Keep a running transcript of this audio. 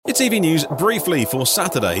EV news briefly for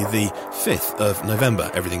Saturday, the 5th of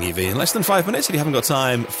November. Everything EV in less than 5 minutes if you haven't got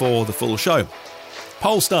time for the full show.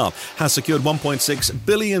 Polestar has secured $1.6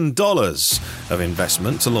 billion of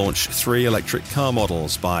investment to launch 3 electric car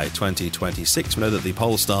models by 2026. We know that the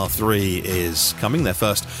Polestar 3 is coming, their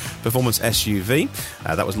first performance SUV.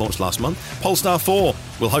 That was launched last month. Polestar 4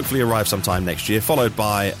 will hopefully arrive sometime next year, followed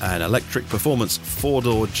by an electric performance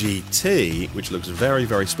 4-door GT, which looks very,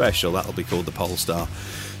 very special. That'll be called the Polestar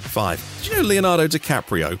 5. Did you know Leonardo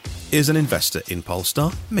DiCaprio is an investor in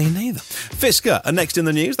Polestar? Me neither. Fisker are next in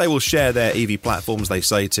the news. They will share their EV platforms, they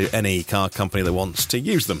say, to any car company that wants to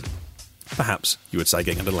use them. Perhaps, you would say,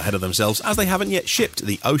 getting a little ahead of themselves, as they haven't yet shipped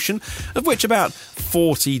the Ocean, of which about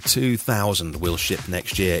 42,000 will ship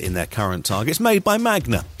next year in their current targets, made by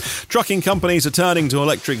Magna. Trucking companies are turning to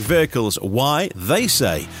electric vehicles. Why? They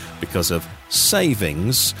say because of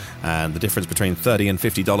savings and the difference between $30 and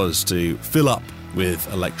 $50 to fill up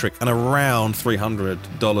with electric, and around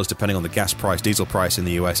 $300 depending on the gas price, diesel price in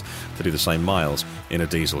the US, to do the same miles in a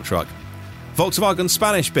diesel truck. Volkswagen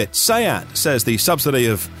Spanish bit, SEAT, says the subsidy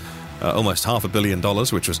of almost $500 million,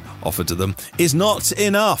 which was offered to them, is not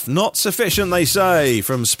enough, not sufficient, they say,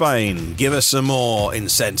 from Spain. Give us some more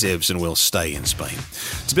incentives and we'll stay in Spain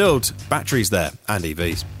to build batteries there and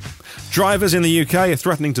EVs. Drivers in the UK are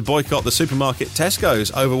threatening to boycott the supermarket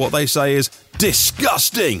Tesco's over what they say is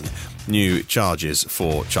disgusting new charges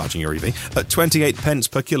for charging your EV at 28 pence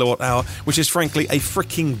per kilowatt hour, which is frankly a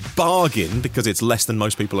freaking bargain because it's less than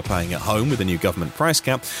most people are paying at home with the new government price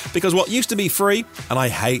cap. Because what used to be free, and I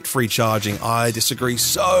hate free charging, I disagree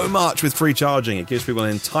so much with free charging, it gives people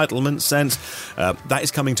an entitlement sense, that is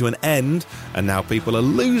coming to an end, and now people are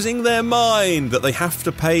losing their mind that they have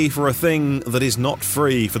to pay for a thing that is not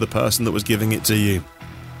free for the person that was giving it to you.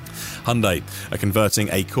 Hyundai are converting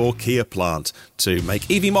a core Kia plant to make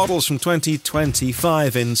EV models from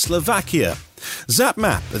 2025 in Slovakia.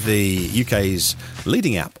 ZapMap, the UK's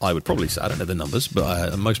leading app, I would probably say, I don't know the numbers,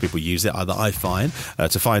 but most people use it, either I find,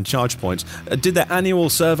 to find charge points, did their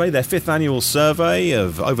annual survey, their 5th annual survey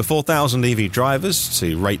of over 4,000 EV drivers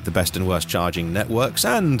to rate the best and worst charging networks,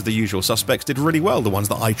 and the usual suspects did really well, the ones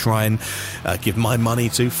that I try and give my money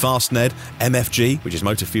to: Fastned, MFG, which is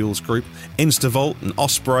Motor Fuels Group, Instavolt and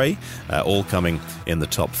Osprey, all coming in the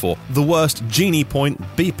top 4. The worst, Genie Point,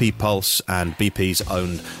 BP Pulse, and BP's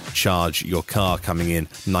own Charge Your Car coming in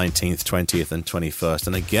 19th, 20th and 21st.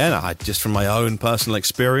 And again, I just from my own personal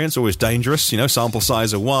experience, always dangerous, sample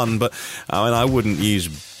size of 1, but I wouldn't use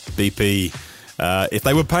BP if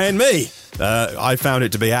they were paying me. I found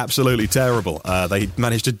it to be absolutely terrible. They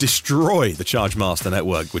managed to destroy the ChargeMaster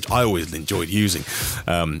network, which I always enjoyed using.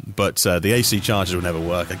 But the AC chargers would never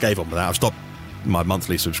work. I gave up with that. I've stopped my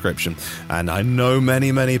monthly subscription, and I know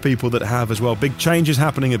many people that have as well. Big changes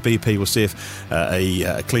happening at BP. We'll see if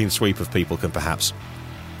a clean sweep of people can perhaps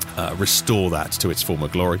restore that to its former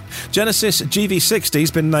glory. Genesis GV60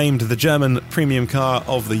 has been named the German Premium Car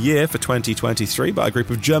of the Year for 2023 by a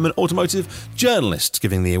group of German automotive journalists,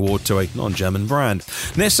 giving the award to a non-German brand.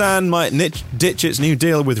 Nissan might ditch its new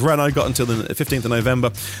deal with Renault, got until the 15th of November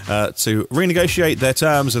to renegotiate their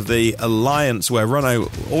terms of the alliance, where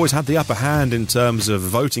Renault always had the upper hand in terms of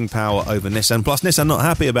voting power over Nissan. Plus, Nissan not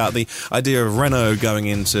happy about the idea of Renault going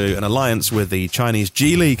into an alliance with the Chinese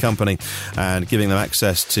Geely company and giving them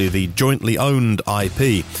access to the jointly owned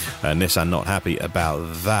IP. Nissan not happy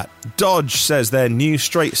about that. Dodge says their new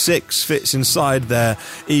Straight 6 fits inside their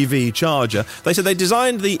EV Charger. They said they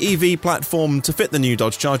designed the EV platform to fit the new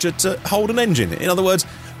Dodge Charger to hold an engine. In other words,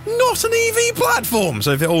 not an EV platform.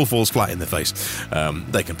 So if it all falls flat in the face,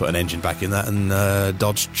 they can put an engine back in that, and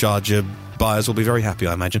Dodge Charger buyers will be very happy,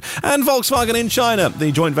 I imagine. And Volkswagen in China,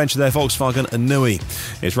 the joint venture there, Volkswagen Anhui,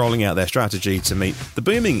 is rolling out their strategy to meet the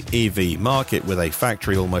booming EV market with a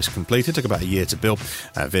factory almost complete. It took about a year to build.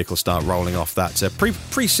 Vehicles start rolling off that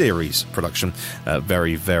pre-series production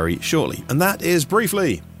very, very shortly. And that is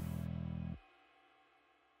briefly